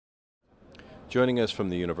Joining us from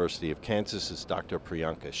the University of Kansas is Dr.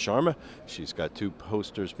 Priyanka Sharma. She's got 2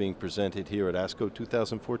 posters being presented here at ASCO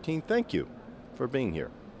 2014. Thank you for being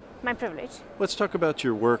here. My privilege. Let's talk about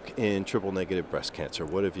your work in triple-negative breast cancer.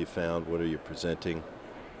 What have you found? What are you presenting?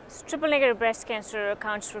 Triple-negative breast cancer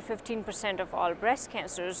accounts for 15% of all breast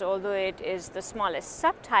cancers, although it is the smallest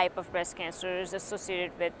subtype of breast cancer, is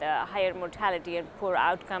associated with higher mortality and poor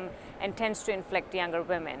outcome and tends to inflict younger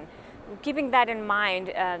women. Keeping that in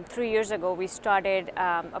mind, 3 years ago we started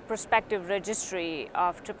a prospective registry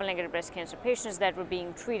of triple-negative breast cancer patients that were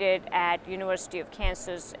being treated at University of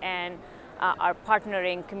Kansas and our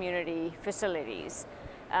partnering community facilities.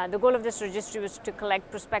 The goal of this registry was to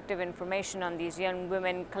collect prospective information on these young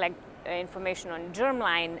women, collect information on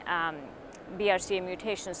germline BRCA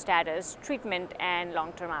mutation status, treatment, and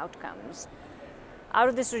long-term outcomes. Out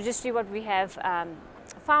of this registry, what we have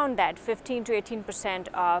found that 15 to 18%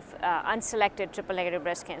 of unselected triple-negative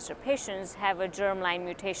breast cancer patients have a germline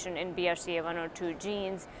mutation in BRCA1 or 2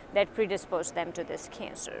 genes that predispose them to this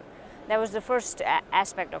cancer. That was the first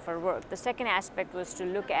aspect of our work. The second aspect was to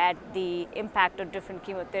look at the impact of different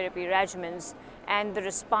chemotherapy regimens and the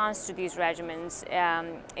response to these regimens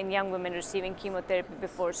in young women receiving chemotherapy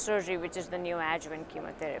before surgery, which is the neoadjuvant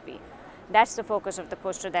chemotherapy. That's the focus of the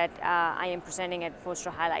poster that I am presenting at poster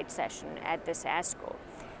highlight session at this ASCO.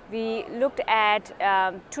 We looked at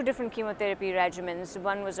 2 different chemotherapy regimens.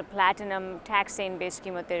 One was a platinum taxane-based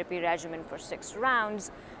chemotherapy regimen for 6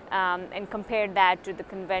 rounds, and compared that to the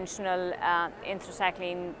conventional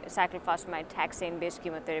anthracycline cyclophosphamide taxane-based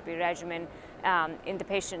chemotherapy regimen in the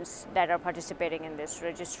patients that are participating in this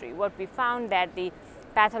registry. What we found that the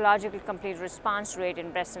pathological complete response rate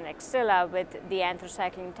in breast and axilla with the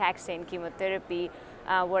anthracycline taxane chemotherapy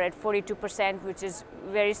were at 42%, which is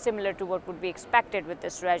very similar to what would be expected with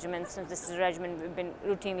this regimen, since this is a regimen we've been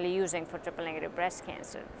routinely using for triple-negative breast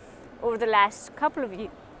cancer. Over the last couple of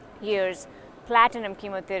years, platinum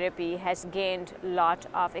chemotherapy has gained a lot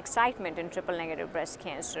of excitement in triple-negative breast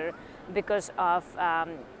cancer because of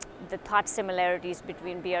the thought similarities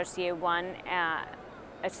between BRCA1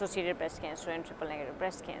 associated breast cancer and triple-negative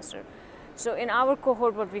breast cancer. So in our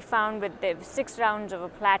cohort, what we found with the 6 rounds of a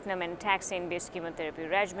platinum and taxane-based chemotherapy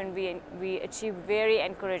regimen, we achieved very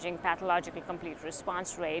encouraging pathological complete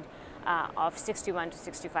response rate of 61 to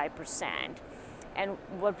 65%. And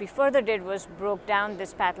what we further did was broke down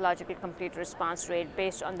this pathological complete response rate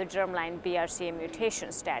based on the germline BRCA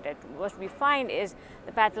mutation status. What we find is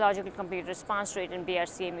the pathological complete response rate in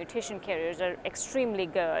BRCA mutation carriers are extremely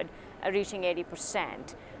good, reaching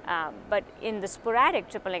 80%. But in the sporadic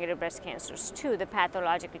triple-negative breast cancers too, the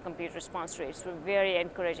pathological complete response rates were very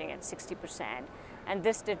encouraging at 60%. And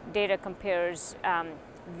this data compares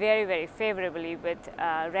very, very favorably with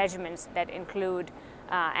regimens that include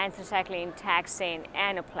anthracycline, taxane,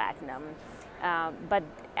 and a platinum. But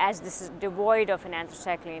as this is devoid of an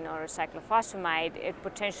anthracycline or a cyclophosphamide, it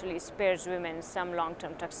potentially spares women some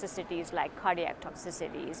long-term toxicities like cardiac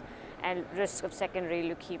toxicities and risk of secondary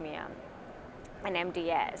leukemia and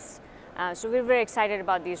MDS. So we're very excited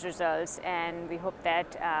about these results, and we hope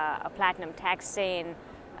that a platinum taxane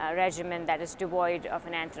regimen that is devoid of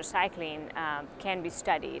an anthracycline can be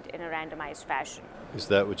studied in a randomized fashion. Is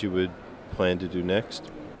that what you would plan to do next?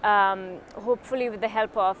 Hopefully with the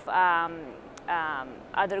help of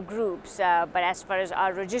other groups, but as far as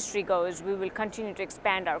our registry goes, we will continue to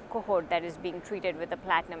expand our cohort that is being treated with a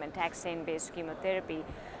platinum and taxane-based chemotherapy.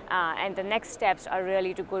 And the next steps are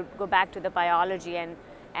really to go back to the biology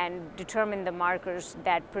and determine the markers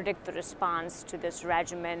that predict the response to this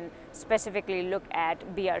regimen, specifically look at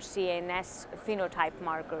BRCA and S phenotype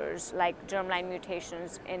markers like germline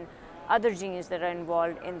mutations in other genes that are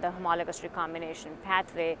involved in the homologous recombination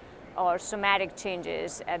pathway, or somatic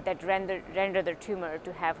changes that render the tumor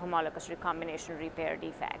to have homologous recombination repair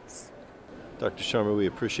defects. Dr. Sharma, we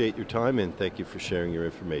appreciate your time and thank you for sharing your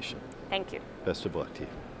information. Thank you. Best of luck to you.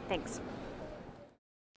 Thanks.